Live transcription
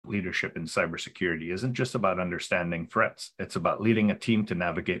leadership in cybersecurity isn't just about understanding threats. It's about leading a team to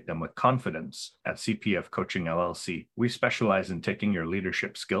navigate them with confidence. At CPF Coaching LLC, we specialize in taking your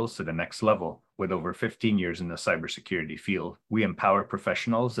leadership skills to the next level. With over 15 years in the cybersecurity field, we empower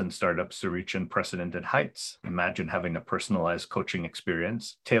professionals and startups to reach unprecedented heights. Imagine having a personalized coaching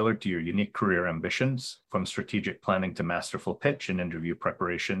experience tailored to your unique career ambitions. From strategic planning to masterful pitch and interview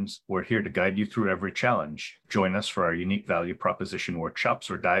preparations, we're here to guide you through every challenge. Join us for our unique value proposition workshops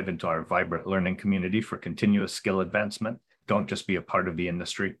or dive into our vibrant learning community for continuous skill advancement. Don't just be a part of the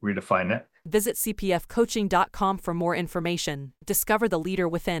industry, redefine it. Visit cpfcoaching.com for more information. Discover the leader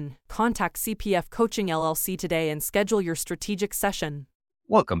within. Contact CPF Coaching LLC today and schedule your strategic session.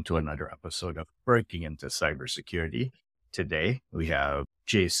 Welcome to another episode of Breaking into Cybersecurity. Today, we have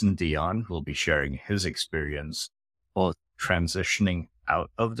Jason Dion, who will be sharing his experience both transitioning out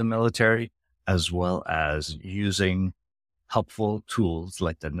of the military as well as using helpful tools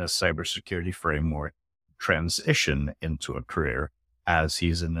like the NIST cybersecurity framework transition into a career as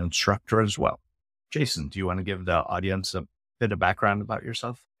he's an instructor as well. Jason, do you want to give the audience a bit of background about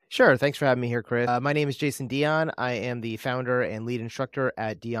yourself? Sure. Thanks for having me here, Chris. My name is Jason Dion. I am the founder and lead instructor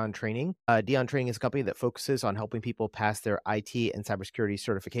at Dion Training. Dion Training is a company that focuses on helping people pass their IT and cybersecurity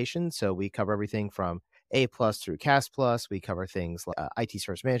certifications. So we cover everything from A+ through CAS+. We cover things like IT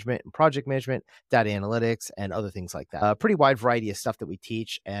service management and project management, data analytics, and other things like that. A pretty wide variety of stuff that we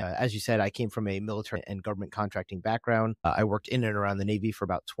teach. As you said, I came from a military and government contracting background. I worked in and around the Navy for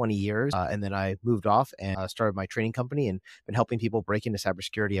about 20 years, and then I moved off and started my training company and been helping people break into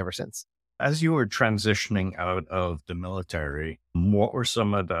cybersecurity ever since. As you were transitioning out of the military, what were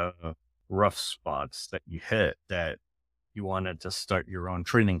some of the rough spots that you hit that you wanted to start your own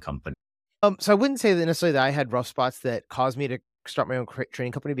training company? So I wouldn't say that necessarily that I had rough spots that caused me to start my own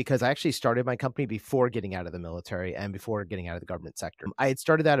training company, because I actually started my company before getting out of the military and before getting out of the government sector. I had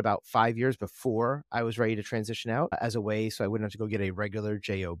started that about 5 years before I was ready to transition out as a way so I wouldn't have to go get a regular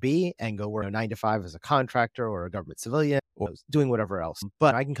job and go work 9 to 5 as a contractor or a government civilian or doing whatever else.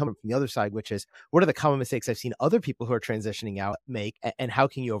 But I can come from the other side, which is what are the common mistakes I've seen other people who are transitioning out make, and how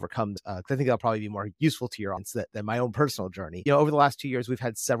can you overcome? Because I think that'll probably be more useful to your audience than my own personal journey. Over the last 2 years, we've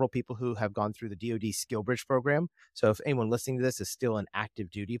had several people who have gone through the DoD Skill Bridge program. So if anyone listening to this is still an active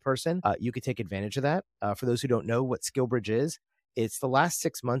duty person, you could take advantage of that. For those who don't know what Skill Bridge is, it's the last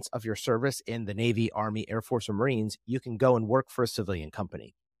 6 months of your service in the Navy, Army, Air Force, or Marines. You can go and work for a civilian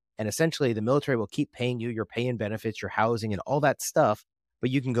company. And essentially, the military will keep paying you your pay and benefits, your housing, and all that stuff, but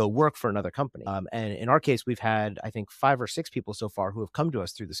you can go work for another company. And in our case, we've had, I think, 5 or 6 people so far who have come to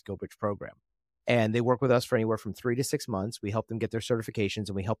us through the Skill Bridge program. And they work with us for anywhere from 3 to 6 months. We help them get their certifications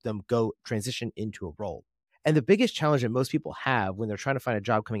and we help them go transition into a role. And the biggest challenge that most people have when they're trying to find a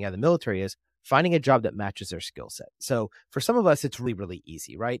job coming out of the military is finding a job that matches their skill set. So for some of us, it's really, really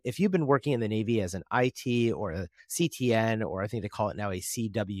easy, right? If you've been working in the Navy as an IT or a CTN, or I think they call it now a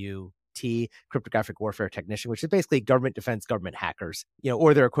CWT, cryptographic warfare technician, which is basically government defense, government hackers,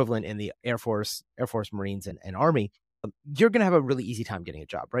 or their equivalent in the Air Force, Marines, and Army, you're going to have a really easy time getting a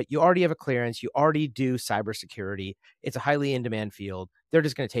job, right? You already have a clearance. You already do cybersecurity. It's a highly in-demand field. They're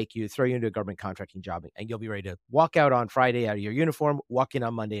just going to take you, throw you into a government contracting job, and you'll be ready to walk out on Friday out of your uniform, walk in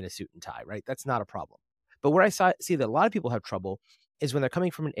on Monday in a suit and tie, right? That's not a problem. But where I see that a lot of people have trouble is when they're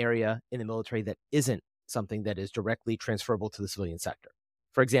coming from an area in the military that isn't something that is directly transferable to the civilian sector.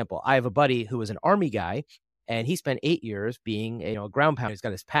 For example, I have a buddy who was an Army guy, and he spent 8 years being a ground pounder. He's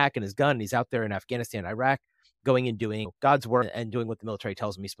got his pack and his gun, and he's out there in Afghanistan, Iraq, going and doing God's work and doing what the military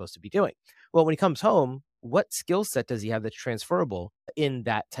tells him he's supposed to be doing. Well, when he comes home, what skill set does he have that's transferable in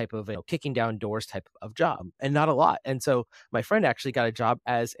that type of kicking down doors type of job? And not a lot. And so my friend actually got a job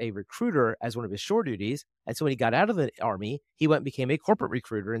as a recruiter as one of his shore duties. And so when he got out of the Army, he went and became a corporate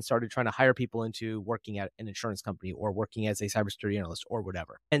recruiter and started trying to hire people into working at an insurance company or working as a cybersecurity analyst or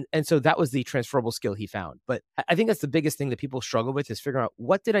whatever. And so that was the transferable skill he found. But I think that's the biggest thing that people struggle with, is figuring out,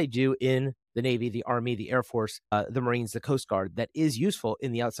 what did I do in the Navy, the Army, the Air Force, the Marines, the Coast Guard that is useful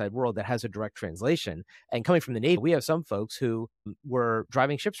in the outside world that has a direct translation? And coming from the Navy, we have some folks who were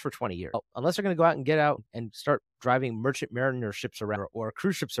driving ships for 20 years. Unless they're going to go out and get out and start driving merchant mariner ships around or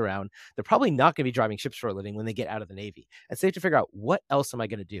cruise ships around, they're probably not going to be driving ships for a living when they get out of the Navy. And so they have to figure out, what else am I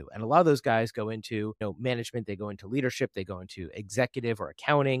going to do? And a lot of those guys go into management, they go into leadership, they go into executive or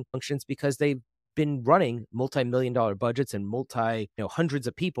accounting functions, because they've been running multi-million-dollar budgets and hundreds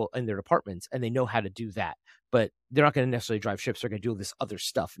of people in their departments, and they know how to do that. but they're not going to necessarily drive ships. They're going to do this other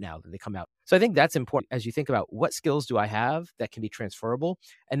stuff now that they come out. So I think that's important as you think about what skills do I have that can be transferable,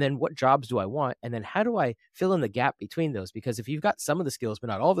 and then what jobs do I want, and then how do I fill in the gap between those? Because if you've got some of the skills, but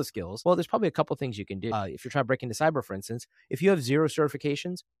not all the skills, well, there's probably a couple things you can do. If you're trying to break into cyber, for instance, if you have 0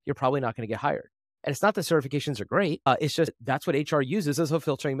 certifications, you're probably not going to get hired. And it's not that certifications are great. It's just that's what HR uses as a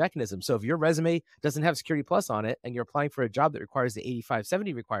filtering mechanism. So if your resume doesn't have Security Plus on it and you're applying for a job that requires the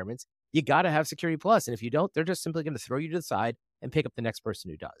 8570 requirements, you got to have Security Plus. And if you don't, they're just simply going to throw you to the side and pick up the next person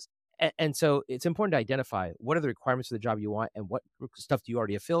who does. And so it's important to identify what are the requirements of the job you want and what stuff do you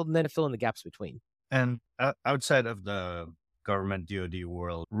already have filled, and then fill in the gaps between. And outside of the government DoD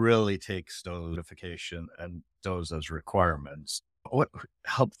world, really takes those notification and those as requirements. What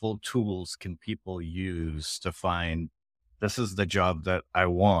helpful tools can people use to find this is the job that I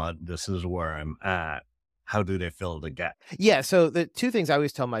want, this is where I'm at? How do they fill the gap? Yeah. So the 2 things I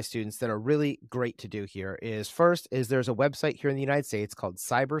always tell my students that are really great to do here is first is there's a website here in the United States called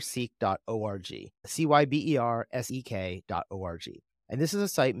cyberseek.org, cybersek.org. And this is a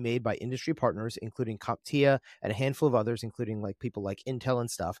site made by industry partners, including CompTIA and a handful of others, including like people like Intel and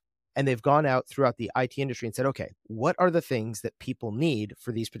stuff. And they've gone out throughout the IT industry and said, okay, what are the things that people need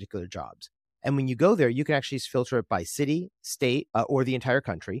for these particular jobs? And when you go there, you can actually filter it by city, state, or the entire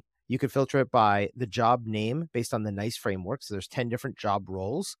country. You could filter it by the job name based on the NICE framework. So there's 10 different job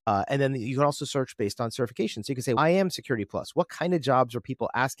roles. And then you can also search based on certification. So you can say, I am Security Plus. What kind of jobs are people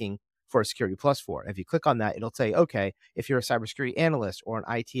asking for a Security Plus for? If you click on that, it'll say, okay, if you're a cybersecurity analyst or an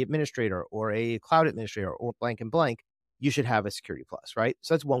IT administrator or a cloud administrator or blank and blank, you should have a Security Plus, right?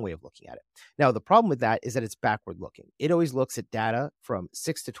 So that's one way of looking at it. Now, the problem with that is that it's backward looking. It always looks at data from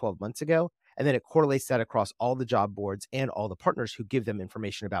 6 to 12 months ago, and then it correlates that across all the job boards and all the partners who give them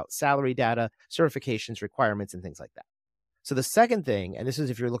information about salary data, certifications, requirements, and things like that. So the second thing, and this is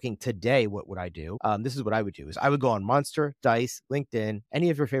if you're looking today, what would I do? This is what I would do is I would go on Monster, Dice, LinkedIn,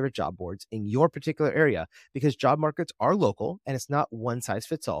 any of your favorite job boards in your particular area, because job markets are local and it's not one size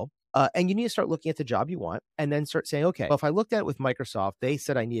fits all. And you need to start looking at the job you want and then start saying, okay, well, if I looked at it with Microsoft, they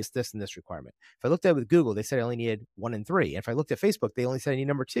said I need this and this requirement. If I looked at it with Google, they said I only needed 1 and 3. And if I looked at Facebook, they only said I need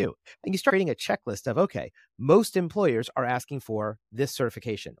number 2. And you start creating a checklist of, okay, most employers are asking for this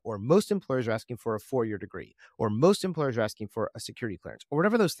certification, or most employers are asking for a 4-year degree, or most employers are asking for a security clearance, or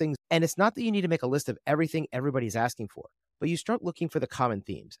whatever those things. And it's not that you need to make a list of everything everybody's asking for, but you start looking for the common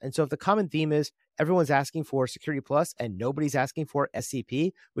themes. And so if the common theme is everyone's asking for Security Plus and nobody's asking for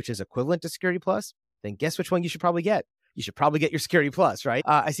SCP, which is equivalent to Security Plus, then guess which one you should probably get? You should probably get your Security Plus, right?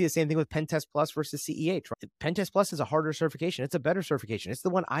 I see the same thing with Pen Test Plus versus CEH. Right? Pen Test Plus is a harder certification. It's a better certification. It's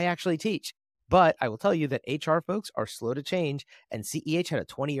the one I actually teach. But I will tell you that HR folks are slow to change, and CEH had a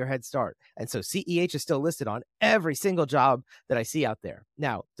 20-year head start. And so CEH is still listed on every single job that I see out there.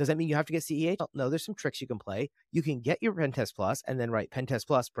 Now, does that mean you have to get CEH? No, there's some tricks you can play. You can get your Pen Test Plus and then write Pen Test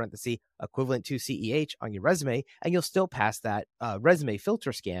Plus, parenthesis, equivalent to CEH on your resume, and you'll still pass that resume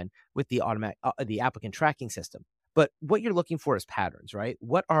filter scan with the automatic, the applicant tracking system. But what you're looking for is patterns, right?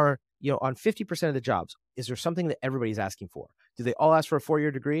 What are, on 50% of the jobs, is there something that everybody's asking for? Do they all ask for a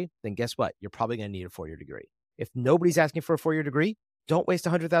 4-year degree? Then guess what? You're probably going to need a 4-year degree. If nobody's asking for a 4-year degree, don't waste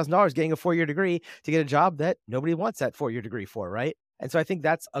 $100,000 getting a 4-year degree to get a job that nobody wants that 4-year degree for, right? And so I think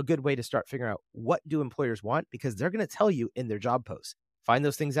that's a good way to start figuring out what do employers want, because they're going to tell you in their job posts. Find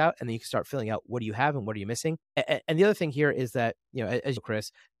those things out, and then you can start filling out what do you have and what are you missing. And the other thing here is that, as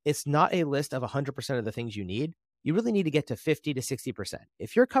Chris, it's not a list of 100% of the things you need. You really need to get to 50 to 60%.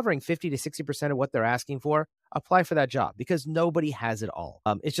 If you're covering 50 to 60% of what they're asking for, apply for that job, because nobody has it all.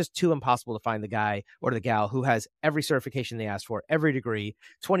 It's just too impossible to find the guy or the gal who has every certification they asked for, every degree,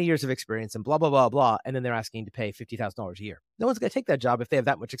 20 years of experience, and blah, blah, blah, blah. And then they're asking to pay $50,000 a year. No one's going to take that job if they have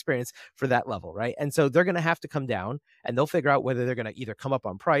that much experience for that level, right? And so they're going to have to come down, and they'll figure out whether they're going to either come up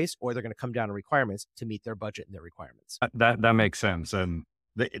on price or they're going to come down on requirements to meet their budget and their requirements. That makes sense. And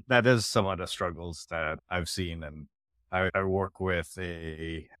that is some of the struggles that I've seen. And I work with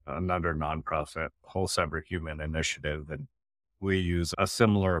another nonprofit, Whole Cyber Human Initiative, and we use a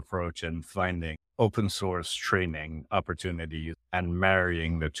similar approach in finding open source training opportunities and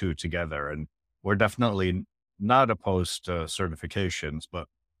marrying the two together. And we're definitely not opposed to certifications, but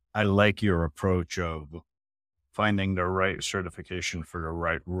I like your approach of finding the right certification for the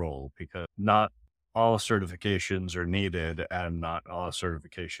right role, because not all certifications are needed and not all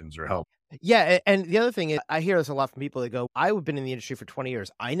certifications are helpful. Yeah. And the other thing is, I hear this a lot from people that go, I've been in the industry for 20 years.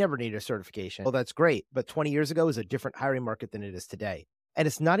 I never needed a certification. Well, that's great. But 20 years ago is a different hiring market than it is today. And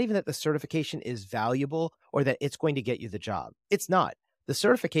it's not even that the certification is valuable or that it's going to get you the job. It's not. The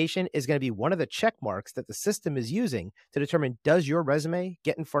certification is going to be one of the check marks that the system is using to determine, does your resume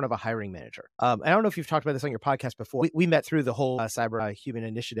get in front of a hiring manager? I don't know if you've talked about this on your podcast before. We met through the whole cyber human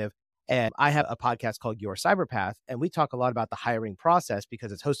initiative. And I have a podcast called Your Cyber Path, and we talk a lot about the hiring process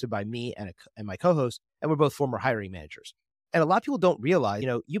because it's hosted by me and my co-host, and we're both former hiring managers. And a lot of people don't realize,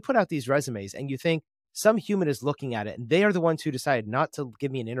 you put out these resumes and you think some human is looking at it and they are the ones who decided not to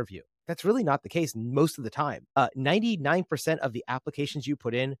give me an interview. That's really not the case most of the time. 99% of the applications you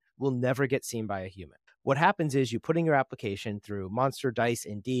put in will never get seen by a human. What happens is you put in your application through Monster, Dice,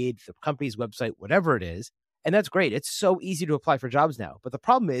 Indeed, the company's website, whatever it is. And that's great. It's so easy to apply for jobs now. But the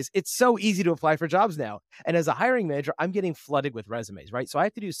problem is it's so easy to apply for jobs now. And as a hiring manager, I'm getting flooded with resumes, right? So I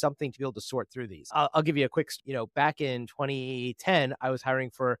have to do something to be able to sort through these. I'll give you a quick, back in 2010, I was hiring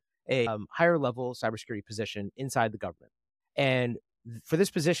for a higher level cybersecurity position inside the government. And for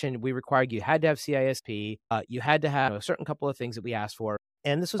this position, we required you had to have CISP. You had to have a certain couple of things that we asked for.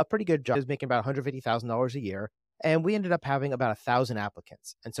 And this was a pretty good job. I was making about $150,000 a year. And we ended up having about 1,000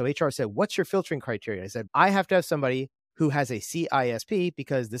 applicants. And so HR said, what's your filtering criteria? I said, I have to have somebody who has a CISP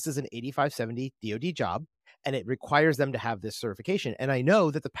because this is an 8570 DoD job and it requires them to have this certification. And I know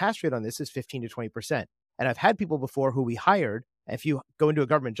that the pass rate on this is 15 to 20%. And I've had people before who we hired. If you go into a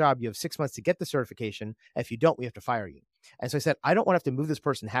government job, you have 6 months to get the certification. And if you don't, we have to fire you. And so I said, I don't want to have to move this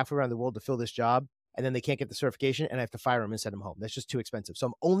person halfway around the world to fill this job. And then they can't get the certification and I have to fire them and send them home. That's just too expensive. So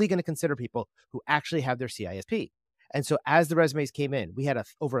I'm only going to consider people who actually have their CISP. And so as the resumes came in, we had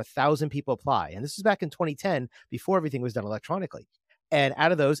over 1,000 people apply. And this was back in 2010, before everything was done electronically. And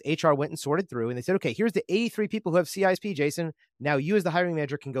out of those, HR went and sorted through and they said, okay, here's the 83 people who have CISP, Jason. Now you as the hiring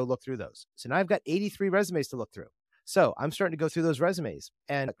manager can go look through those. So now I've got 83 resumes to look through. So I'm starting to go through those resumes.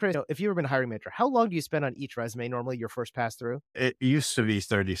 And Chris, if you've ever been a hiring manager, how long do you spend on each resume normally, your first pass through? It used to be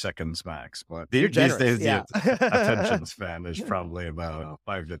 30 seconds max, but You're these generous, days yeah. the attention span is probably about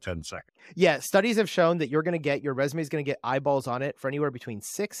 5 to 10 seconds. Yeah, studies have shown that your resume is going to get eyeballs on it for anywhere between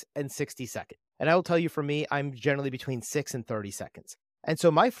 6 and 60 seconds. And I will tell you, for me, I'm generally between 6 and 30 seconds. And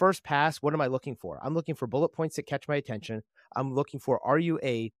so my first pass, what am I looking for? I'm looking for bullet points that catch my attention. I'm looking for, are you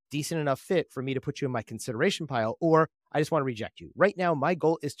a decent enough fit for me to put you in my consideration pile, or I just want to reject you? Right now, my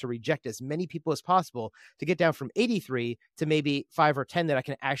goal is to reject as many people as possible to get down from 83 to maybe 5 or 10 that I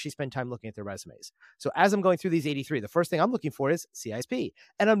can actually spend time looking at their resumes. So as I'm going through these 83, the first thing I'm looking for is CISP.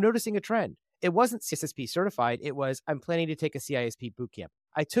 And I'm noticing a trend. It wasn't CISP certified. It was, I'm planning to take a CISP boot camp.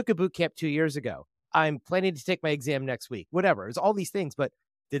 I took a boot camp 2 years ago. I'm planning to take my exam next week, whatever. It's all these things, but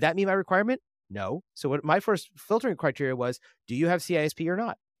did that meet my requirement? No. So what my first filtering criteria was, do you have CISP or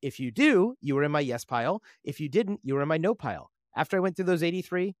not? If you do, you were in my yes pile. If you didn't, you were in my no pile. After I went through those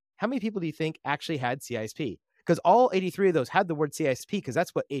 83, how many people do you think actually had CISP? Because all 83 of those had the word CISP because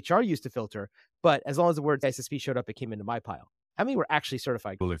that's what HR used to filter. But as long as the word CISP showed up, it came into my pile. How many were actually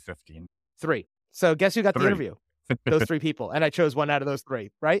certified? Probably 15. 3. So guess who got the 3. interview? Those 3 people. And I chose one out of those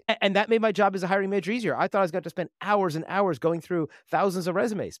 3, right? And that made my job as a hiring manager easier. I thought I was going to spend hours and hours going through thousands of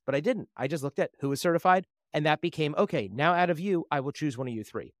resumes, but I didn't. I just looked at who was certified, and that became, okay, now out of you, I will choose one of you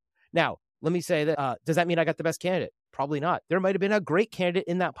 3. Now, let me say that, does that mean I got the best candidate? Probably not. There might have been a great candidate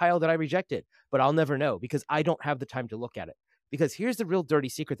in that pile that I rejected, but I'll never know because I don't have the time to look at it. Because here's the real dirty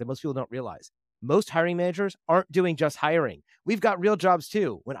secret that most people don't realize. Most hiring managers aren't doing just hiring. We've got real jobs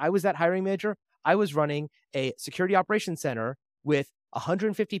too. When I was that hiring manager, I was running a security operations center with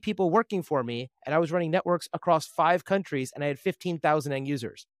 150 people working for me, and I was running networks across 5 countries, and I had 15,000 end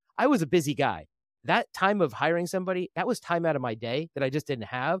users. I was a busy guy. That time of hiring somebody, that was time out of my day that I just didn't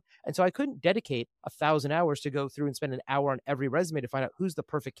have. And so I couldn't dedicate 1,000 hours to go through and spend an hour on every resume to find out who's the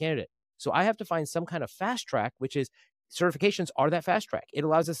perfect candidate. So I have to find some kind of fast track, which is certifications are that fast track. It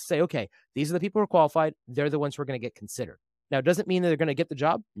allows us to say, okay, these are the people who are qualified. They're the ones who are going to get considered. Now, it doesn't mean that they're going to get the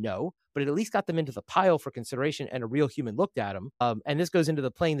job. No, but it at least got them into the pile for consideration and a real human looked at them. And this goes into the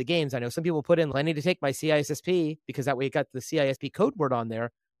playing the games. I know some people put in, I need to take my CISSP because that way it got the CISP code word on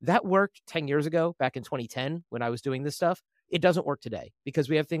there. That worked 10 years ago, back in 2010, when I was doing this stuff. It doesn't work today because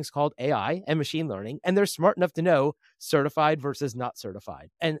we have things called AI and machine learning, and they're smart enough to know certified versus not certified.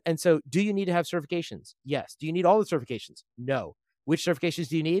 And so do you need to have certifications? Yes. Do you need all the certifications? No. Which certifications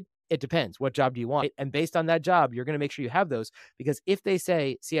do you need? It depends. What job do you want? And based on that job, you're going to make sure you have those, because if they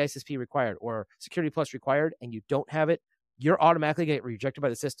say CISSP required or Security Plus required and you don't have it, you're automatically going to get rejected by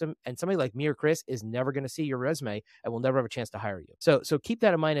the system. And somebody like me or Chris is never going to see your resume and will never have a chance to hire you. So keep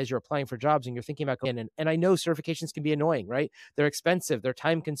that in mind as you're applying for jobs and you're thinking about going in. And I know certifications can be annoying, right? They're expensive. They're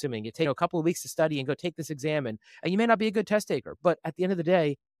time consuming. You take a couple of weeks to study and go take this exam, and you may not be a good test taker. But at the end of the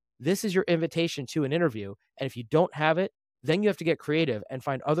day, this is your invitation to an interview. And if you don't have it, Then you have to get creative and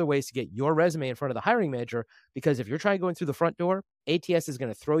find other ways to get your resume in front of the hiring manager, because if you're trying to go in through the front door, ATS is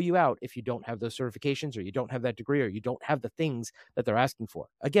going to throw you out if you don't have those certifications, or you don't have that degree, or you don't have the things that they're asking for.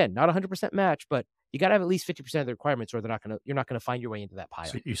 Again, not 100% match, but you got to have at least 50% of the requirements, or you're not going to find your way into that pile.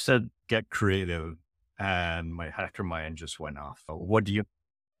 So you said get creative, and my hacker mind just went off. What do you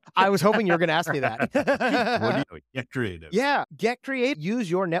I was hoping you were going to ask me that. what do you get creative? Yeah, get creative. Use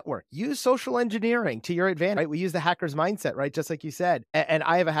your network. Use social engineering to your advantage. Right? We use the hacker's mindset, right? Just like you said. And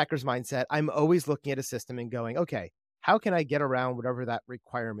I have a hacker's mindset. I'm always looking at a system and going, okay, how can I get around whatever that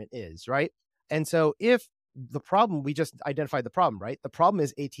requirement is, right? And so if the problem, we just identified the problem, right? The problem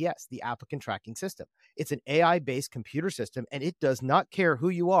is ATS, the applicant tracking system. It's an AI-based computer system, and it does not care who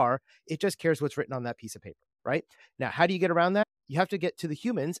you are. It just cares what's written on that piece of paper, right? Now, how do you get around that? You have to get to the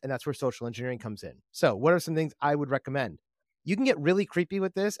humans, and that's where social engineering comes in. So what are some things I would recommend? You can get really creepy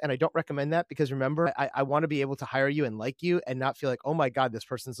with this, and I don't recommend that, because remember, I want to be able to hire you and like you and not feel like, oh my God, this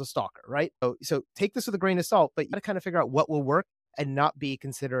person's a stalker, right? So take this with a grain of salt, but you got to kind of figure out what will work and not be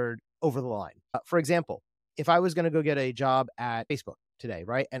considered over the line. For example, if I was going to go get a job at Facebook today,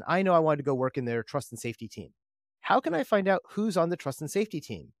 right? And I know I wanted to go work in their trust and safety team. How can I find out who's on the trust and safety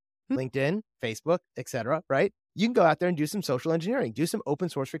team? LinkedIn, Facebook, etc., right? You can go out there and do some social engineering, do some open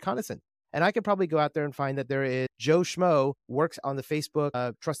source reconnaissance. And I could probably go out there and find that there is Joe Schmo works on the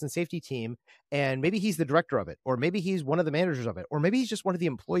Facebook trust and safety team, and maybe he's the director of it, or maybe he's one of the managers of it, or maybe he's just one of the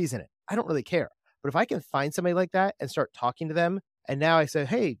employees in it. I don't really care. But if I can find somebody like that and start talking to them, and now I say,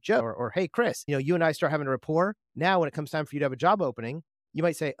 hey, Joe, or hey, Chris, you and I start having a rapport. Now, when it comes time for you to have a job opening, you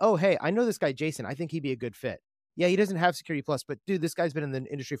might say, oh, hey, I know this guy, Jason. I think he'd be a good fit. Yeah, he doesn't have Security Plus, but dude, this guy's been in the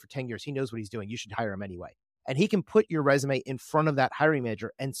industry for 10 years. He knows what he's doing. You should hire him anyway. And he can put your resume in front of that hiring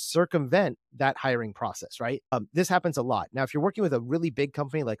manager and circumvent that hiring process, right? This happens a lot. Now, if you're working with a really big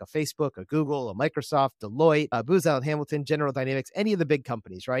company like a Facebook, a Google, a Microsoft, Deloitte, Booz Allen Hamilton, General Dynamics, any of the big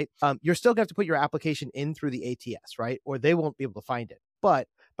companies, right? You're still going to have to put your application in through the ATS, right? Or they won't be able to find it. But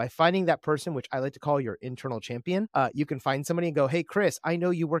by finding that person, which I like to call your internal champion, you can find somebody and go, hey, Chris, I know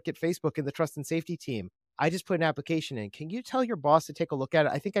you work at Facebook in the trust and safety team. I just put an application in. Can you tell your boss to take a look at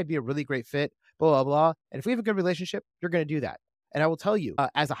it? I think I'd be a really great fit, blah, blah, blah. And if we have a good relationship, you're going to do that. And I will tell you,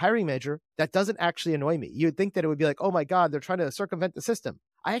 as a hiring manager, that doesn't actually annoy me. You'd think that it would be like, oh my God, they're trying to circumvent the system.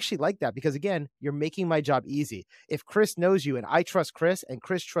 I actually like that because, again, you're making my job easy. If Chris knows you and I trust Chris and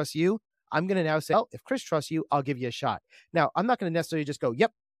Chris trusts you, I'm going to now say, oh, if Chris trusts you, I'll give you a shot. Now, I'm not going to necessarily just go,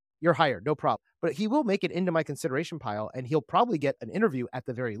 yep, you're hired, no problem. But he will make it into my consideration pile, and he'll probably get an interview at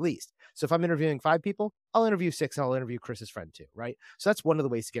the very least. So if I'm interviewing 5 people, I'll interview 6, and I'll interview Chris's friend too, right? So that's one of the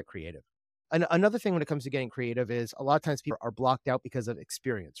ways to get creative. And another thing when it comes to getting creative is a lot of times people are blocked out because of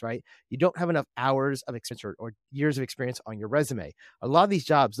experience, right? You don't have enough hours of experience or years of experience on your resume. A lot of these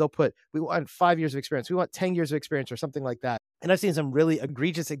jobs, they'll put, we want 5 years of experience, we want 10 years of experience or something like that. And I've seen some really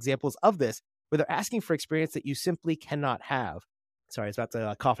egregious examples of this where they're asking for experience that you simply cannot have. Sorry, I was about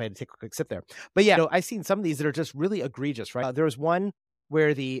to cough. I had to take a quick sip there. But yeah, I've seen some of these that are just really egregious, right? There was one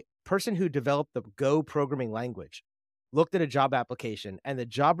where the person who developed the Go programming language looked at a job application, and the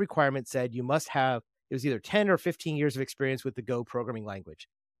job requirement said you must have, it was either 10 or 15 years of experience with the Go programming language.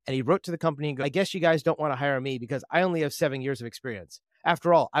 And he wrote to the company and go, I guess you guys don't want to hire me because I only have 7 years of experience.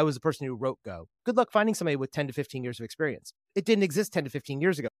 After all, I was the person who wrote Go. Good luck finding somebody with 10 to 15 years of experience. It didn't exist 10 to 15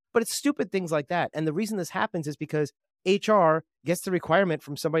 years ago. But it's stupid things like that. And the reason this happens is because HR gets the requirement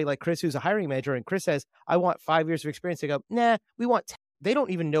from somebody like Chris, who's a hiring manager, and Chris says, I want 5 years of experience. They go, nah, we want 10. They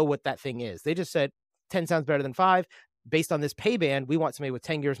don't even know what that thing is. They just said 10 sounds better than 5. Based on this pay band, we want somebody with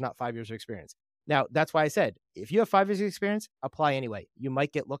 10 years, not 5 years of experience. Now, that's why I said, if you have 5 years of experience, apply anyway. You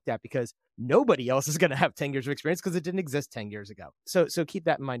might get looked at because nobody else is going to have 10 years of experience because it didn't exist 10 years ago. So keep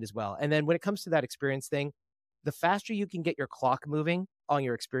that in mind as well. And then when it comes to that experience thing, the faster you can get your clock moving on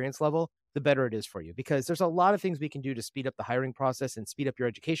your experience level, the better it is for you, because there's a lot of things we can do to speed up the hiring process and speed up your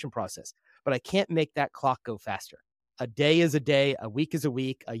education process. But I can't make that clock go faster. A day is a day, a week is a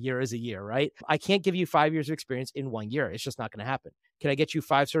week, a year is a year, right? I can't give you 5 years of experience in 1 year. It's just not going to happen. Can I get you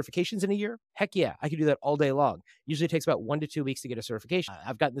 5 certifications in a year? Heck yeah, I can do that all day long. Usually it takes about 1 to 2 weeks to get a certification.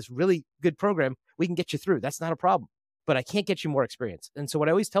 I've got this really good program. We can get you through. That's not a problem. But I can't get you more experience. And so what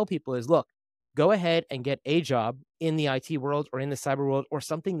I always tell people is, look, go ahead and get a job in the IT world or in the cyber world or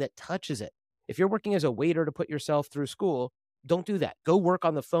something that touches it. If you're working as a waiter to put yourself through school, don't do that. Go work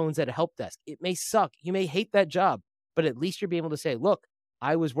on the phones at a help desk. It may suck. You may hate that job, but at least you'll be able to say, look,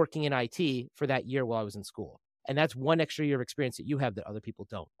 I was working in IT for that year while I was in school. And that's 1 extra year of experience that you have that other people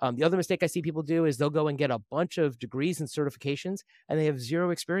don't. The other mistake I see people do is they'll go and get a bunch of degrees and certifications and they have 0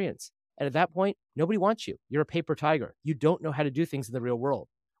 experience. And at that point, nobody wants you. You're a paper tiger. You don't know how to do things in the real world.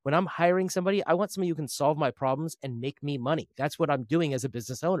 When I'm hiring somebody, I want somebody who can solve my problems and make me money. That's what I'm doing as a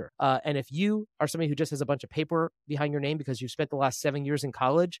business owner. And if you are somebody who just has a bunch of paper behind your name because you spent the last 7 years in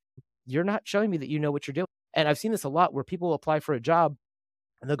college, you're not showing me that you know what you're doing. And I've seen this a lot where people apply for a job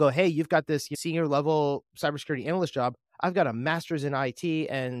and they'll go, hey, you've got this senior level cybersecurity analyst job. I've got a master's in IT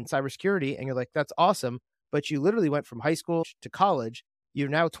and cybersecurity. And you're like, that's awesome. But you literally went from high school to college. You're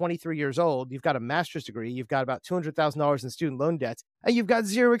now 23 years old. You've got a master's degree. You've got about $200,000 in student loan debts, and you've got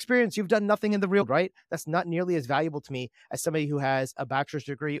zero experience. You've done nothing in the real, right? That's not nearly as valuable to me as somebody who has a bachelor's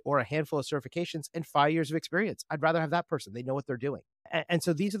degree or a handful of certifications and 5 years of experience. I'd rather have that person. They know what they're doing. And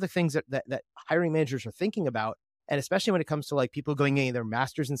so these are the things that hiring managers are thinking about. And especially when it comes to like people going in their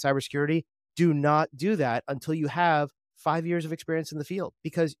masters in cybersecurity, do not do that until you have 5 years of experience in the field,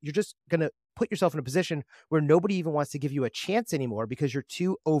 because you're just going to put yourself in a position where nobody even wants to give you a chance anymore because you're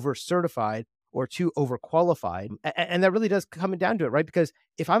too over certified or too overqualified. And that really does come down to it, right? Because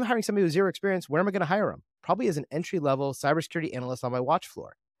if I'm hiring somebody with zero experience, where am I going to hire them? Probably as an entry level cybersecurity analyst on my watch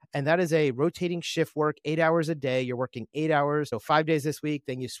floor. And that is a rotating shift work, 8 hours a day. You're working 8 hours, so 5 days this week.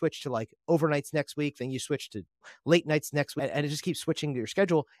 Then you switch to like overnights next week. Then you switch to late nights next week. And it just keeps switching to your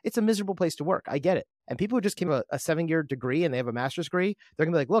schedule. It's a miserable place to work. I get it. And people who just came a 7-year degree and they have a master's degree, they're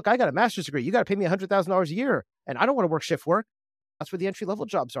going to be like, look, I got a master's degree. You got to pay me $100,000 a year. And I don't want to work shift work. That's where the entry level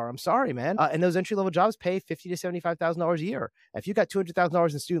jobs are. I'm sorry, man. And those entry level jobs pay $50,000 to $75,000 a year. If you got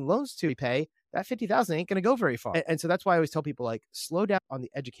 $200,000 in student loans to pay, that 50,000 ain't going to go very far. And so that's why I always tell people, like, slow down on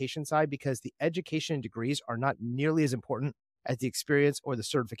the education side, because the education and degrees are not nearly as important as the experience or the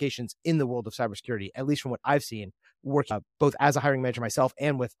certifications in the world of cybersecurity, at least from what I've seen working both as a hiring manager myself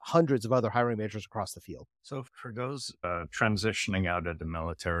and with hundreds of other hiring managers across the field. So for those transitioning out of the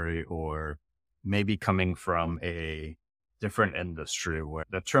military or maybe coming from a different industry where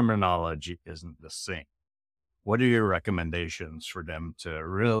the terminology isn't the same, what are your recommendations for them to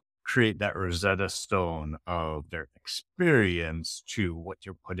really create that Rosetta Stone of their experience to what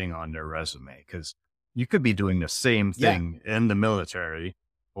you're putting on their resume? Because you could be doing the same thing in the military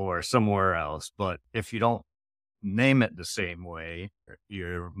or somewhere else, but if you don't name it the same way,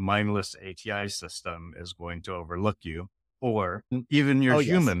 your mindless ATI system is going to overlook you, or even your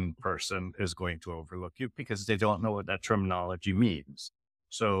human person is going to overlook you because they don't know what that terminology means.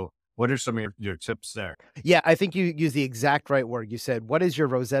 So what are some of your tips there? Yeah, I think you use the exact right word. You said, what is your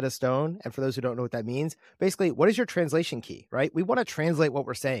Rosetta Stone? And for those who don't know what that means, basically, what is your translation key, right? We want to translate what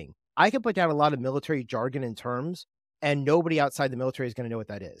we're saying. I can put down a lot of military jargon and terms, and nobody outside the military is going to know what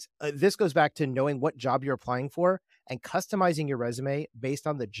that is. This goes back to knowing what job you're applying for and customizing your resume based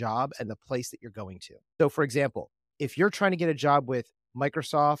on the job and the place that you're going to. So for example, if you're trying to get a job with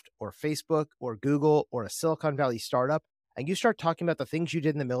Microsoft or Facebook or Google or a Silicon Valley startup, and you start talking about the things you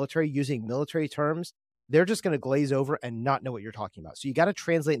did in the military using military terms, they're just going to glaze over and not know what you're talking about. So you got to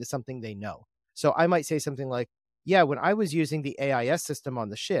translate into something they know. So I might say something like, yeah, when I was using the AIS system on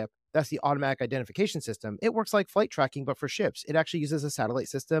the ship, that's the automatic identification system. It works like flight tracking, but for ships. It actually uses a satellite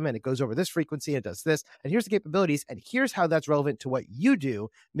system and it goes over this frequency and does this. And here's the capabilities. And here's how that's relevant to what you do,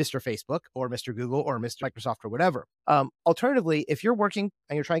 Mr. Facebook or Mr. Google or Mr. Microsoft or whatever. Alternatively, if you're working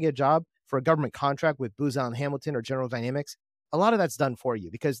and you're trying to get a job for a government contract with Booz Allen Hamilton or General Dynamics, a lot of that's done for you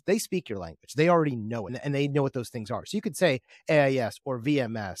because they speak your language. They already know it and they know what those things are. So you could say AIS or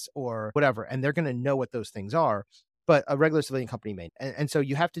VMS or whatever, and they're going to know what those things are, but a regular civilian company may. And so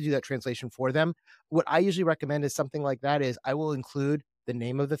you have to do that translation for them. What I usually recommend is something like that is I will include the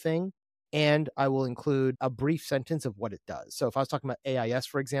name of the thing and I will include a brief sentence of what it does. So if I was talking about AIS,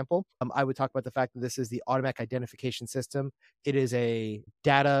 for example, I would talk about the fact that this is the automatic identification system. It is a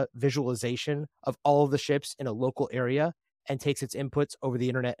data visualization of all of the ships in a local area and takes its inputs over the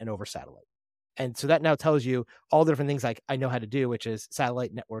internet and over satellite. And so that now tells you all the different things like I know how to do, which is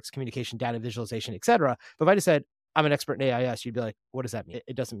satellite networks, communication, data visualization, et cetera. But if I just said, I'm an expert in AIS, you'd be like, what does that mean?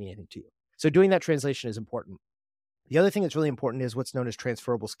 It doesn't mean anything to you. So doing that translation is important. The other thing that's really important is what's known as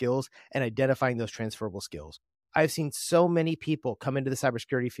transferable skills and identifying those transferable skills. I've seen so many people come into the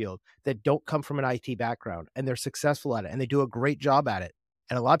cybersecurity field that don't come from an IT background and they're successful at it and they do a great job at it.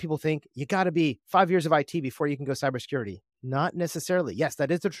 And a lot of people think you got to be 5 years of IT before you can go cybersecurity. Not necessarily. Yes, that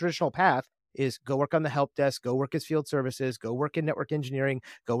is the traditional path, is go work on the help desk, go work as field services, go work in network engineering,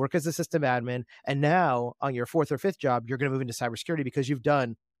 go work as a system admin. And now on your 4th or 5th job, you're going to move into cybersecurity because you've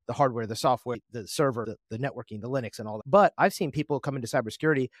done the hardware, the software, the server, the networking, the Linux and all that. But I've seen people come into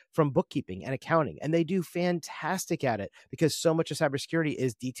cybersecurity from bookkeeping and accounting, and they do fantastic at it because so much of cybersecurity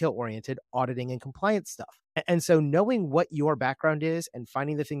is detail-oriented auditing and compliance stuff. And so knowing what your background is and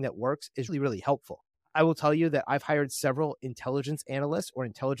finding the thing that works is really, really helpful. I will tell you that I've hired several intelligence analysts or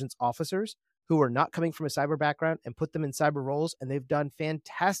intelligence officers who are not coming from a cyber background and put them in cyber roles, and they've done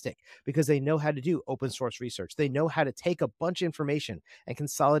fantastic because they know how to do open source research. They know how to take a bunch of information and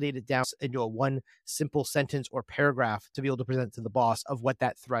consolidate it down into a one simple sentence or paragraph to be able to present to the boss of what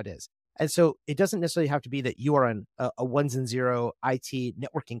that threat is. And so it doesn't necessarily have to be that you are a ones and zero IT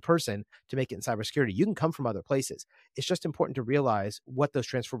networking person to make it in cybersecurity. You can come from other places. It's just important to realize what those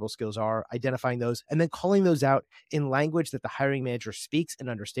transferable skills are, identifying those, and then calling those out in language that the hiring manager speaks and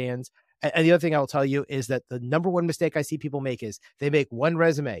understands. And the other thing I'll tell you is that the number one mistake I see people make is they make one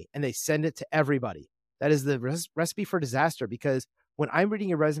resume and they send it to everybody. That is the recipe for disaster, because when I'm reading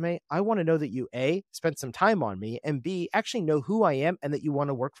your resume, I want to know that you, A, spent some time on me, and B, actually know who I am and that you want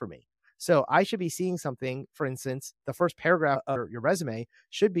to work for me. So I should be seeing something, for instance, the first paragraph of your resume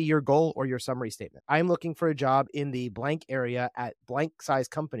should be your goal or your summary statement. I'm looking for a job in the blank area at blank size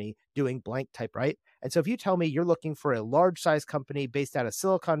company doing blank type, right? And so if you tell me you're looking for a large size company based out of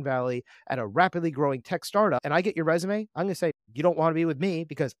Silicon Valley at a rapidly growing tech startup, and I get your resume, I'm going to say, you don't want to be with me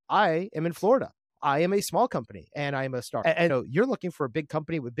because I am in Florida. I am a small company and I'm a startup. And so you're looking for a big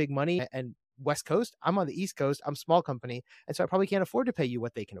company with big money and West Coast. I'm on the East Coast. I'm a small company. And so I probably can't afford to pay you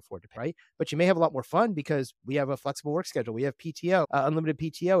what they can afford to pay, right? But you may have a lot more fun because we have a flexible work schedule. We have PTO, unlimited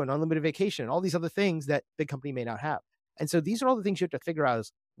PTO and unlimited vacation, and all these other things that big company may not have. And so these are all the things you have to figure out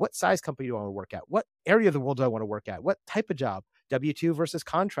is what size company do I want to work at? What area of the world do I want to work at? What type of job? W-2 versus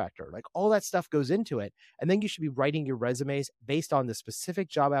contractor, like all that stuff goes into it. And then you should be writing your resumes based on the specific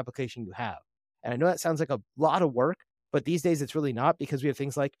job application you have. And I know that sounds like a lot of work, but these days it's really not, because we have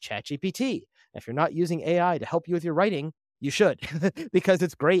things like ChatGPT. If you're not using AI to help you with your writing, you should, because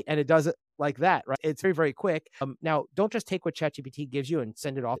it's great and it does it like that, right? It's very, very quick. Now, don't just take what ChatGPT gives you and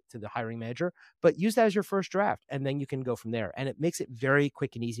send it off to the hiring manager, but use that as your first draft, and then you can go from there. And it makes it very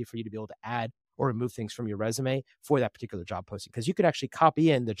quick and easy for you to be able to add or remove things from your resume for that particular job posting, because you could actually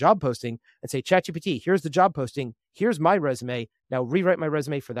copy in the job posting and say, ChatGPT, here's the job posting, here's my resume, now rewrite my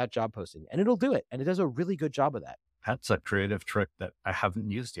resume for that job posting, and it'll do it. And it does a really good job of that. That's a creative trick that I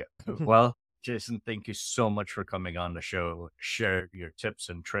haven't used yet. Well, Jason, thank you so much for coming on the show, share your tips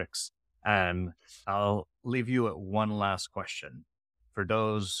and tricks. And I'll leave you at one last question. For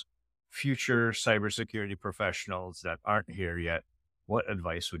those future cybersecurity professionals that aren't here yet, what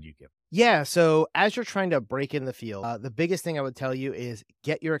advice would you give? Yeah. So as you're trying to break in the field, the biggest thing I would tell you is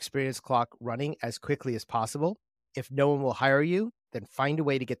get your experience clock running as quickly as possible. If no one will hire you, then find a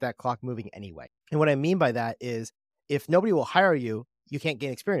way to get that clock moving anyway. And what I mean by that is if nobody will hire you, you can't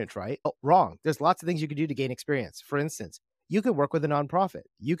gain experience, right? Oh, wrong. There's lots of things you can do to gain experience. For instance, you can work with a nonprofit.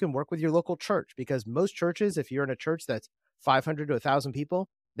 You can work with your local church, because most churches, if you're in a church that's 500 to 1,000 people,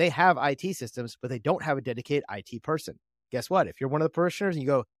 they have IT systems, but they don't have a dedicated IT person. Guess what? If you're one of the parishioners and you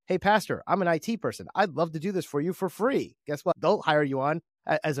go, hey, pastor, I'm an IT person, I'd love to do this for you for free. Guess what? They'll hire you on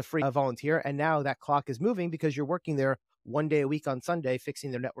as a free volunteer. And now that clock is moving because you're working there one day a week on Sunday,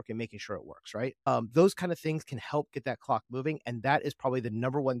 fixing their network and making sure it works, right? Those kind of things can help get that clock moving. And that is probably the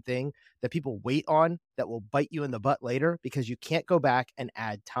number one thing that people wait on that will bite you in the butt later, because you can't go back and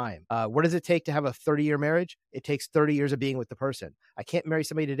add time. What does it take to have a 30-year marriage? It takes 30 years of being with the person. I can't marry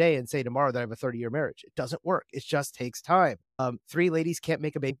somebody today and say tomorrow that I have a 30-year marriage. It doesn't work. It just takes time. Three ladies can't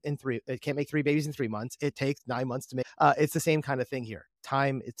make a baby in can't make three babies in 3 months. It takes 9 months to make. It's the same kind of thing here.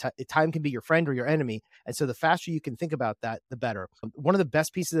 Time can be your friend or your enemy. And so the faster you can think about that, the better. One of the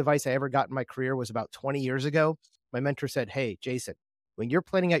best pieces of advice I ever got in my career was about 20 years ago. My mentor said, hey, Jason, when you're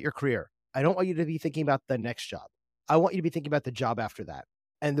planning out your career, I don't want you to be thinking about the next job. I want you to be thinking about the job after that.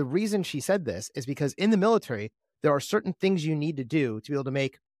 And the reason she said this is because in the military, there are certain things you need to do to be able to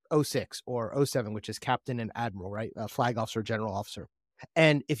make 06 or 07, which is captain and admiral, right? Flag officer, general officer.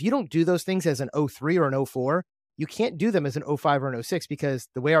 And if you don't do those things as an 03 or an 04, you can't do them as an 05 or an 06, because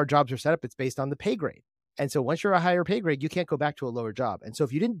the way our jobs are set up, it's based on the pay grade. And so once you're a higher pay grade, you can't go back to a lower job. And so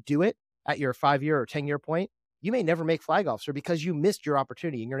if you didn't do it at your 5-year or 10-year point, you may never make flag officer because you missed your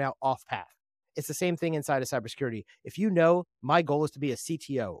opportunity and you're now off path. It's the same thing inside of cybersecurity. If you know my goal is to be a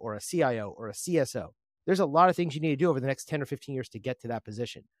CTO or a CIO or a CSO, there's a lot of things you need to do over the next 10 or 15 years to get to that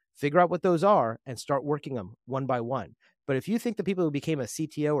position. Figure out what those are and start working them one by one. But if you think the people who became a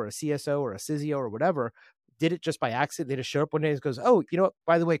CTO or a CSO or a CISO or whatever did it just by accident, they just showed up one day and goes, oh, you know what,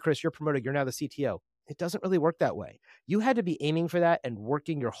 by the way, Chris, you're promoted, you're now the CTO. It doesn't really work that way. You had to be aiming for that and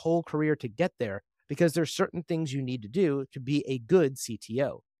working your whole career to get there, because there's certain things you need to do to be a good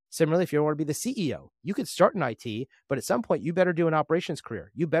CTO. Similarly, if you want to be the CEO, you could start in IT, but at some point you better do an operations career.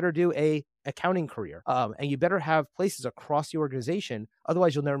 You better do a accounting career, and you better have places across the organization.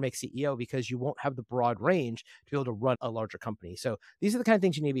 Otherwise, you'll never make CEO because you won't have the broad range to be able to run a larger company. So these are the kind of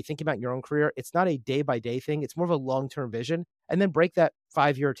things you need to be thinking about in your own career. It's not a day-by-day thing. It's more of a long-term vision, and then break that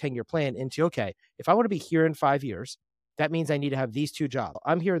 5-year, 10-year plan into, okay, if I want to be here in 5 years, that means I need to have these 2 jobs.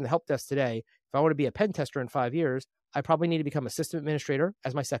 I'm here in the help desk today. If I want to be a pen tester in 5 years, I probably need to become a system administrator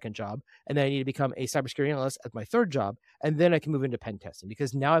as my second job. And then I need to become a cybersecurity analyst as my third job. And then I can move into pen testing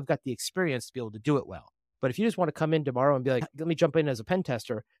because now I've got the experience to be able to do it well. But if you just want to come in tomorrow and be like, let me jump in as a pen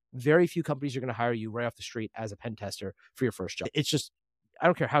tester, very few companies are going to hire you right off the street as a pen tester for your first job. It's just, I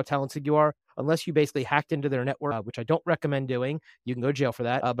don't care how talented you are, unless you basically hacked into their network, which I don't recommend doing. You can go to jail for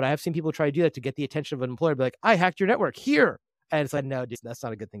that. But I have seen people try to do that to get the attention of an employer, be like, I hacked your network here. And it's like, no, dude, that's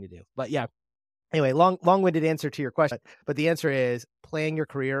not a good thing to do. But yeah, anyway, long-winded answer to your question, but the answer is plan your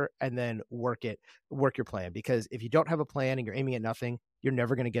career and then work your plan. Because if you don't have a plan and you're aiming at nothing, you're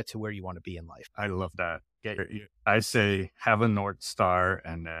never going to get to where you want to be in life. I love that. I say have a North Star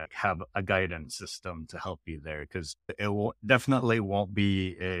and have a guidance system to help you there, because it definitely won't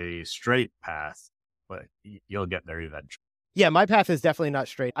be a straight path, but you'll get there eventually. Yeah, my path is definitely not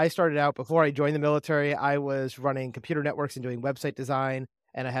straight. I started out before I joined the military. I was running computer networks and doing website design.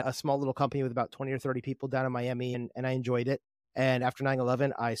 And I had a small little company with about 20 or 30 people down in Miami, and I enjoyed it. And after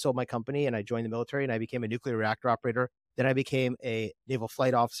 9/11, I sold my company and I joined the military and I became a nuclear reactor operator. Then I became a naval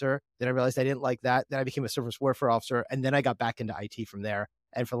flight officer. Then I realized I didn't like that. Then I became a surface warfare officer. And then I got back into IT from there.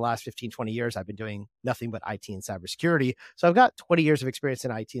 And for the last 15, 20 years, I've been doing nothing but IT and cybersecurity. So I've got 20 years of experience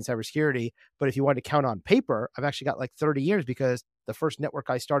in IT and cybersecurity. But if you want to count on paper, I've actually got like 30 years because the first network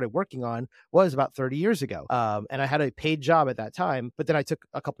I started working on was about 30 years ago. And I had a paid job at that time, but then I took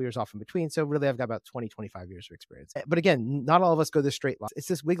a couple years off in between. So really, I've got about 20, 25 years of experience. But again, not all of us go this straight line. It's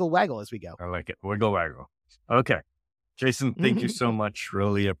this wiggle waggle as we go. I like it. Wiggle waggle. Okay. Jason, thank you so much.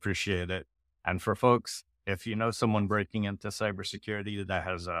 Really appreciate it. And for folks, if you know someone breaking into cybersecurity that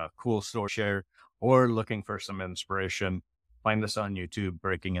has a cool story to share or looking for some inspiration, find us on YouTube,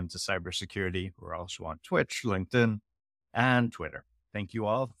 Breaking Into Cybersecurity. We're also on Twitch, LinkedIn, and Twitter. Thank you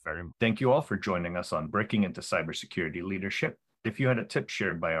all very much. Thank you all for joining us on Breaking Into Cybersecurity Leadership. If you had a tip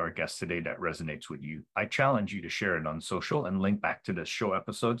shared by our guest today that resonates with you, I challenge you to share it on social and link back to this show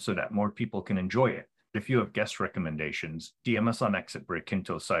episode so that more people can enjoy it. If you have guest recommendations, DM us on X at Break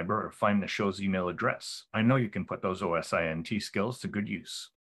Into Cyber or find the show's email address. I know you can put those OSINT skills to good use.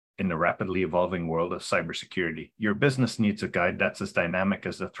 In the rapidly evolving world of cybersecurity, your business needs a guide that's as dynamic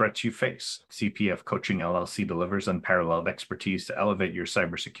as the threats you face. CPF Coaching LLC delivers unparalleled expertise to elevate your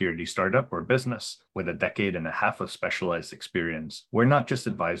cybersecurity startup or business with a decade and a half of specialized experience. We're not just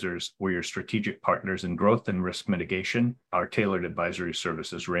advisors, we're your strategic partners in growth and risk mitigation. Our tailored advisory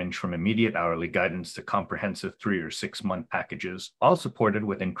services range from immediate hourly guidance to comprehensive 3 or 6 month packages, all supported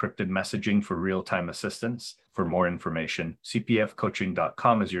with encrypted messaging for real-time assistance. For more information,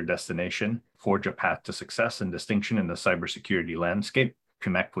 cpfcoaching.com is your destination. Forge a path to success and distinction in the cybersecurity landscape.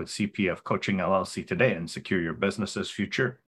 Connect with CPF Coaching LLC today and secure your business's future.